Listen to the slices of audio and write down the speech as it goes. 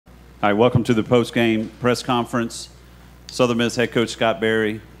Hi, welcome to the post-game press conference. Southern Miss head coach Scott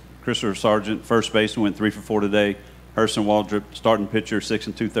Berry, Christopher Sargent, first baseman, went 3 for 4 today. Hurston Waldrep, starting pitcher, 6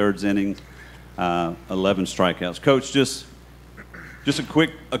 2/3 inning, 11 strikeouts. Coach, just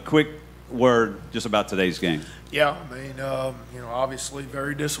a quick word just about today's game. Yeah, I mean, obviously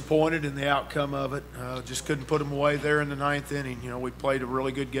very disappointed in the outcome of it. Just couldn't put them away there in the ninth inning. We played a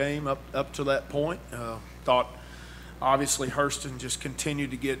really good game up to that point. Thought obviously Hurston just continued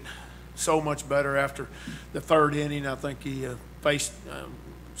to get so much better after the third inning. I think he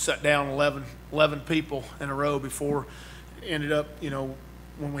set down 11 people in a row before ended up,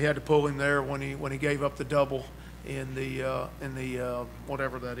 when we had to pull him there when he gave up the double in the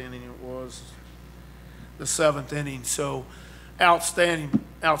whatever that inning it was, the seventh inning. So outstanding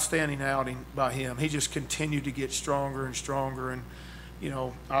outing by him. He just continued to get stronger and stronger, and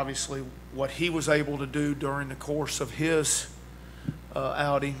obviously what he was able to do during the course of his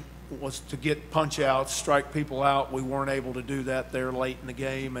outing was to get punch outs, strike people out. We weren't able to do that there late in the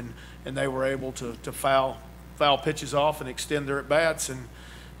game, and they were able to foul pitches off and extend their at bats,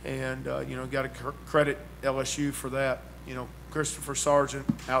 and got to credit LSU for that. Christopher Sargent,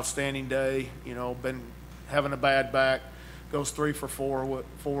 outstanding day. Been having a bad back, goes 3 for 4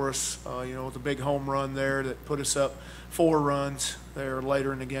 for us. With a big home run there that put us up 4 runs there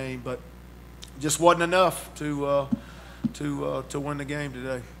later in the game, but just wasn't enough to win the game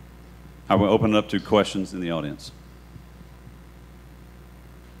today. I will open it up to questions in the audience.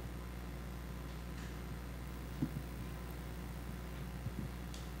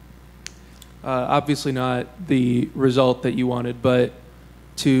 Obviously not the result that you wanted, but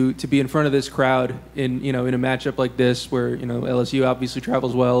to be in front of this crowd in a matchup like this where LSU obviously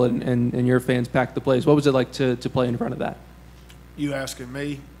travels well and your fans pack the place. What was it like to play in front of that? You asking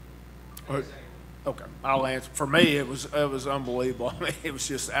me? Okay, I'll answer. For me, it was unbelievable. I mean, it was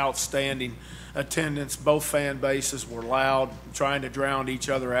just outstanding attendance. Both fan bases were loud, trying to drown each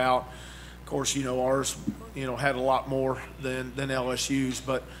other out. Of course, ours, had a lot more than LSU's,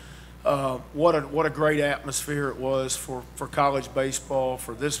 but what a great atmosphere it was for college baseball,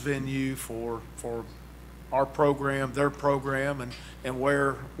 for this venue, for our program, their program, and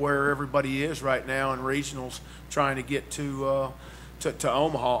where everybody is right now in regionals trying to get to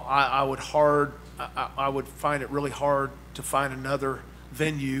Omaha. I would find it really hard to find another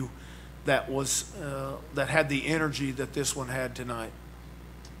venue that had the energy that this one had tonight.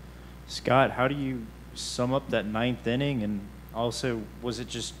 Scott, how do you sum up that ninth inning? And also, was it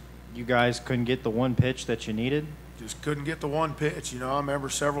just you guys couldn't get the one pitch that you needed? Just couldn't get the one pitch. I remember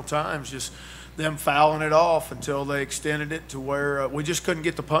several times just them fouling it off until they extended it to where we just couldn't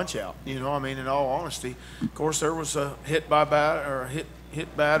get the punch out. In all honesty. Of course, there was a hit batter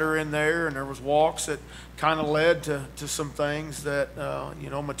in there, and there was walks that kind of led to some things that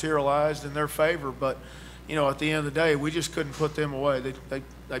materialized in their favor. But at the end of the day, we just couldn't put them away.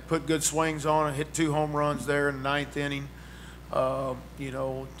 They put good swings on it, hit 2 home runs there in the ninth inning. A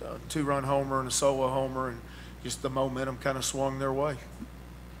 2-run homer and a solo homer, and just the momentum kind of swung their way.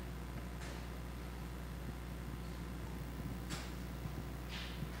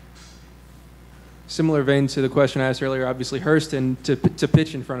 Similar vein to the question I asked earlier, obviously Hurston to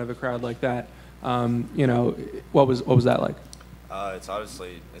pitch in front of a crowd like that, what was that like?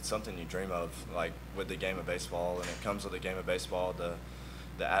 It's something you dream of, like with the game of baseball, and it comes with the game of baseball, the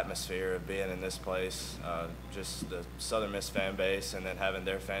atmosphere of being in this place, just the Southern Miss fan base, and then having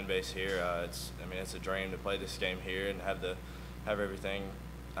their fan base here. It's a dream to play this game here and have everything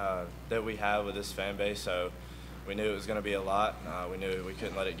that we have with this fan base. So we knew it was going to be a lot. We knew we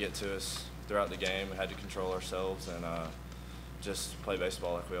couldn't let it get to us throughout the game. We had to control ourselves and just play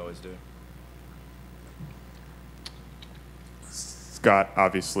baseball like we always do. Scott,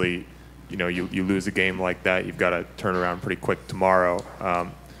 obviously, you lose a game like that, you've got to turn around pretty quick tomorrow.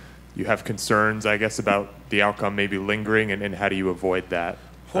 You have concerns, I guess, about the outcome maybe lingering, and how do you avoid that?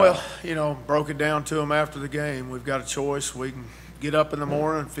 Well, broke it down to them after the game. We've got a choice. We can get up in the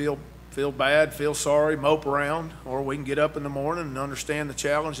morning and feel bad, feel sorry, mope around, or we can get up in the morning and understand the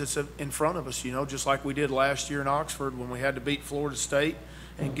challenge that's in front of us, just like we did last year in Oxford when we had to beat Florida State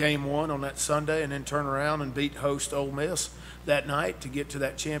in Game 1 on that Sunday and then turn around and beat host Ole Miss that night to get to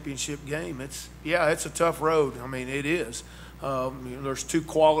that championship game. It's a tough road. It is. There's 2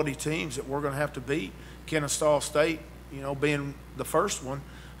 quality teams that we're going to have to beat. Kennesaw State, being the first one,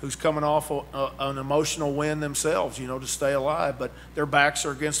 who's coming off an emotional win themselves, to stay alive. But their backs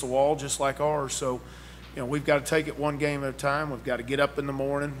are against the wall just like ours. So, we've got to take it one game at a time. We've got to get up in the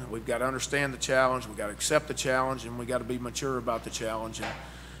morning. We've got to understand the challenge. We've got to accept the challenge, and we've got to be mature about the challenge.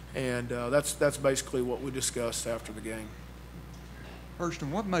 And that's basically what we discussed after the game.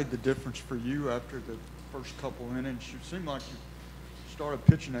 Hurston, what made the difference for you after the first couple innings? It seemed like you started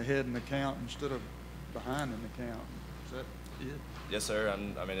pitching ahead in the count instead of behind in the count. Is that it? Yes, sir. I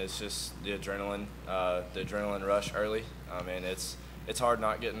mean, it's just the adrenaline rush early. I mean, it's hard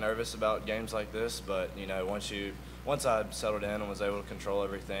not getting nervous about games like this, but you know, once I settled in and was able to control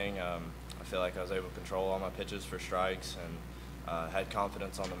everything, I feel like I was able to control all my pitches for strikes and had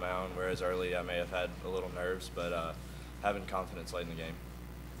confidence on the mound. Whereas early, I may have had a little nerves, but having confidence late in the game.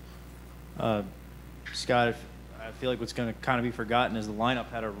 Scott, I feel like what's going to kind of be forgotten is the lineup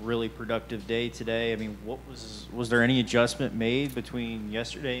had a really productive day today. I mean, was there any adjustment made between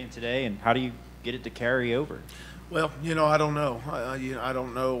yesterday and today, and how do you get it to carry over? Well, you know, I don't know. I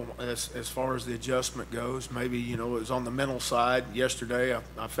don't know as far as the adjustment goes. Maybe, you know, it was on the mental side. Yesterday,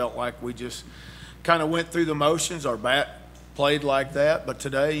 I felt like we just kind of went through the motions. Our bat played like that, but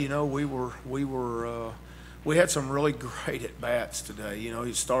today, you know, we had some really great at bats today. You know,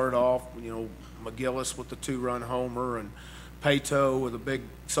 he started off, you know, McGillis with the 2-run homer and Pato with a big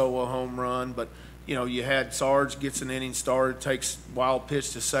solo home run. But, you know, you had Sarge gets an inning started, takes wild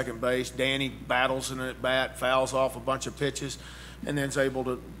pitch to second base. Danny battles in an at bat, fouls off a bunch of pitches, and then is able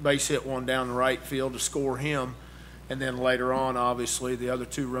to base hit one down the right field to score him. And then later on, obviously, the other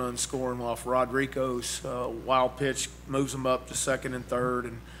 2 runs scoring off Rodrigo's wild pitch moves them up to second and third,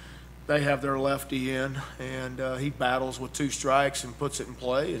 and they have their lefty in, and he battles with 2 strikes and puts it in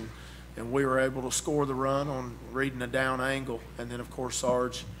play, and we were able to score the run on reading a down angle. And then, of course,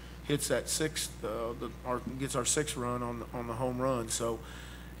 Sarge hits that gets our 6th run on the home run. So,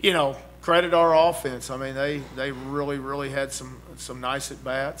 you know, credit our offense. I mean, they really had some nice at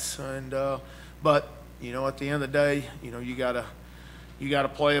bats, and but you know, at the end of the day, you know, you gotta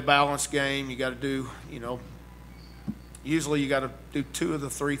play a balanced game. You got to do, you know. Usually you got to do 2 of the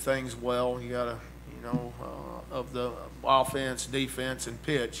 3 things well. You got to, you know, of the offense, defense, and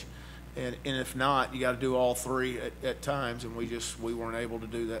pitch. And if not, you got to do all 3 at times, and we weren't able to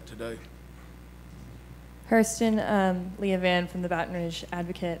do that today. Hurston, Leah Van from the Baton Rouge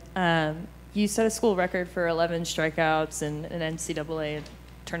Advocate. You set a school record for 11 strikeouts and an NCAA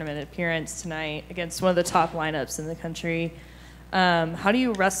tournament appearance tonight against one of the top lineups in the country. How do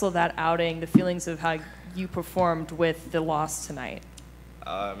you wrestle that outing, the feelings of how you performed with the loss tonight?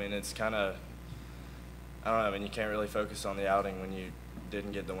 I mean, it's kind of, I don't know, I mean, you can't really focus on the outing when you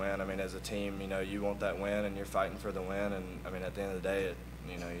didn't get the win. I mean, as a team, you know, you want that win and you're fighting for the win, and I mean, at the end of the day,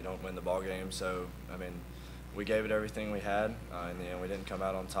 you know, you don't win the ball game. So, I mean, we gave it everything we had. In the end, we didn't come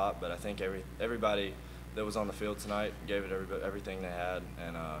out on top, but I think everybody that was on the field tonight gave it everything they had,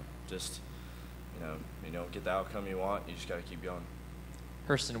 and just, you know, get the outcome you want. You just got to keep going.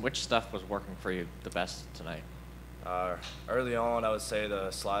 Hurston, which stuff was working for you the best tonight? Early on, I would say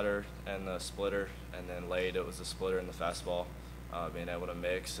the slider and the splitter, and then late it was the splitter and the fastball, being able to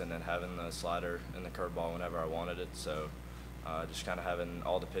mix, and then having the slider and the curveball whenever I wanted it. So just kind of having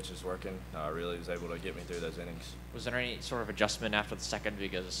all the pitches working really was able to get me through those innings. Was there any sort of adjustment after the second?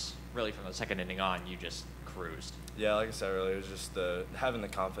 Because really from the second inning on, you just cruised. Yeah, like I said earlier, it was just having the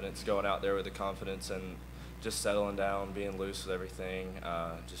confidence, going out there with the confidence, and just settling down, being loose with everything,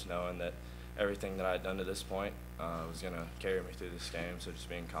 just knowing that everything that I had done to this point was going to carry me through this game, so just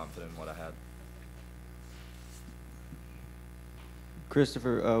being confident in what I had.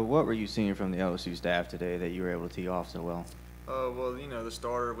 Christopher, what were you seeing from the LSU staff today that you were able to tee off so well? Well, you know, the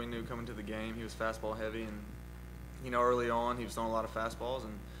starter, we knew coming to the game, he was fastball heavy, and, you know, early on he was throwing a lot of fastballs,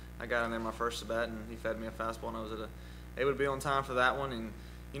 and I got in there my first at-bat, and he fed me a fastball, and I was able to be on time for that one. And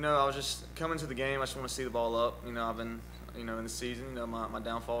you know, I was just coming to the game. I just want to see the ball up. You know, I've been, you know, in the season, you know, my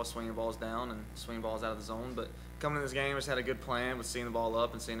downfall is swinging balls down and swinging balls out of the zone. But coming to this game, I just had a good plan with seeing the ball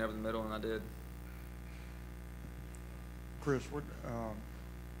up and seeing it over the middle, and I did. Chris,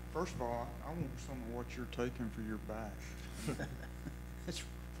 first of all, I want some of what you're taking for your back. It's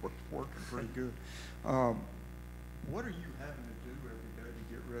working pretty good. What are you having to do every day to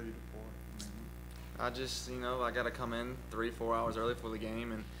get ready to play? I just, you know, I got to come in 3-4 hours early for the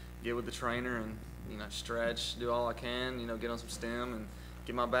game and get with the trainer and, you know, stretch, do all I can, you know, get on some stem and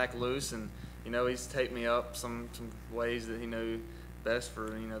get my back loose. And, you know, he's taped me up some ways that he knew best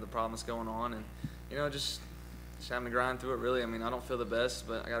for, you know, the problems going on. And, you know, just having to grind through it, really. I mean, I don't feel the best,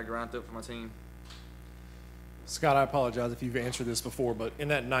 but I got to grind through it for my team. Scott, I apologize if you've answered this before, but in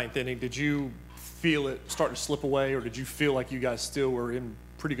that 9th inning, did you feel it start to slip away, or did you feel like you guys still were in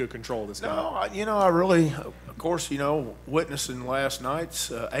pretty good control of this game? No, you know, I really, of course, you know, witnessing last night's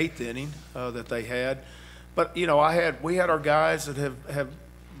 8th inning that they had. But, you know, we had our guys that have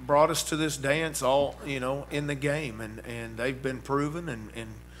brought us to this dance all, you know, in the game, and they've been proven,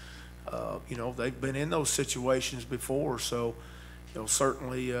 and you know, they've been in those situations before. So,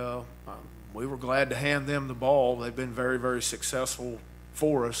 certainly we were glad to hand them the ball. They've been very, very successful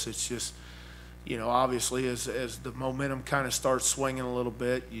for us. It's just, obviously as the momentum kind of starts swinging a little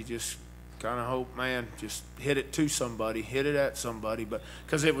bit, you just kind of hope, man, just hit it to somebody, hit it at somebody. But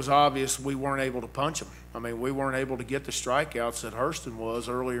because it was obvious we weren't able to punch them. I mean, we weren't able to get the strikeouts that Hurston was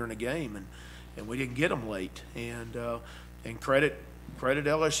earlier in the game, and we didn't get them late. And credit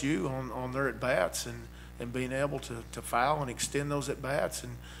LSU on their at-bats and being able to foul and extend those at-bats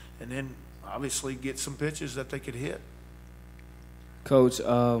and then obviously get some pitches that they could hit. Coach,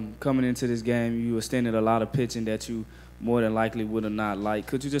 coming into this game, you extended a lot of pitching that you more than likely would have not liked.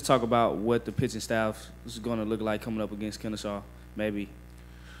 Could you just talk about what the pitching staff is going to look like coming up against Kennesaw, maybe?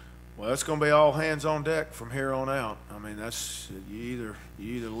 Well, it's going to be all hands on deck from here on out. I mean, that's you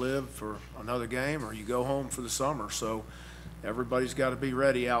either live for another game or you go home for the summer. So everybody's got to be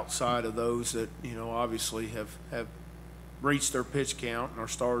ready outside of those that obviously have reached their pitch count and our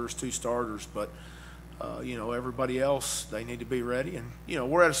starters, 2 starters, but. Everybody else, they need to be ready. And,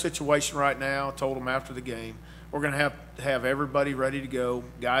 we're at a situation right now, I told them after the game, we're going to have everybody ready to go.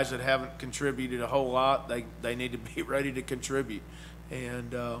 Guys that haven't contributed a whole lot, they need to be ready to contribute.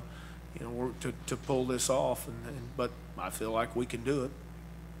 And, we're to pull this off. But I feel like we can do it.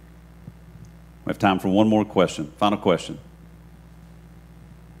 We have time for one more question. Final question.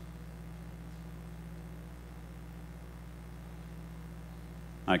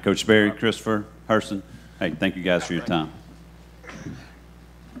 All right, Coach Berry, Christopher, Hurston, hey, thank you guys for your time.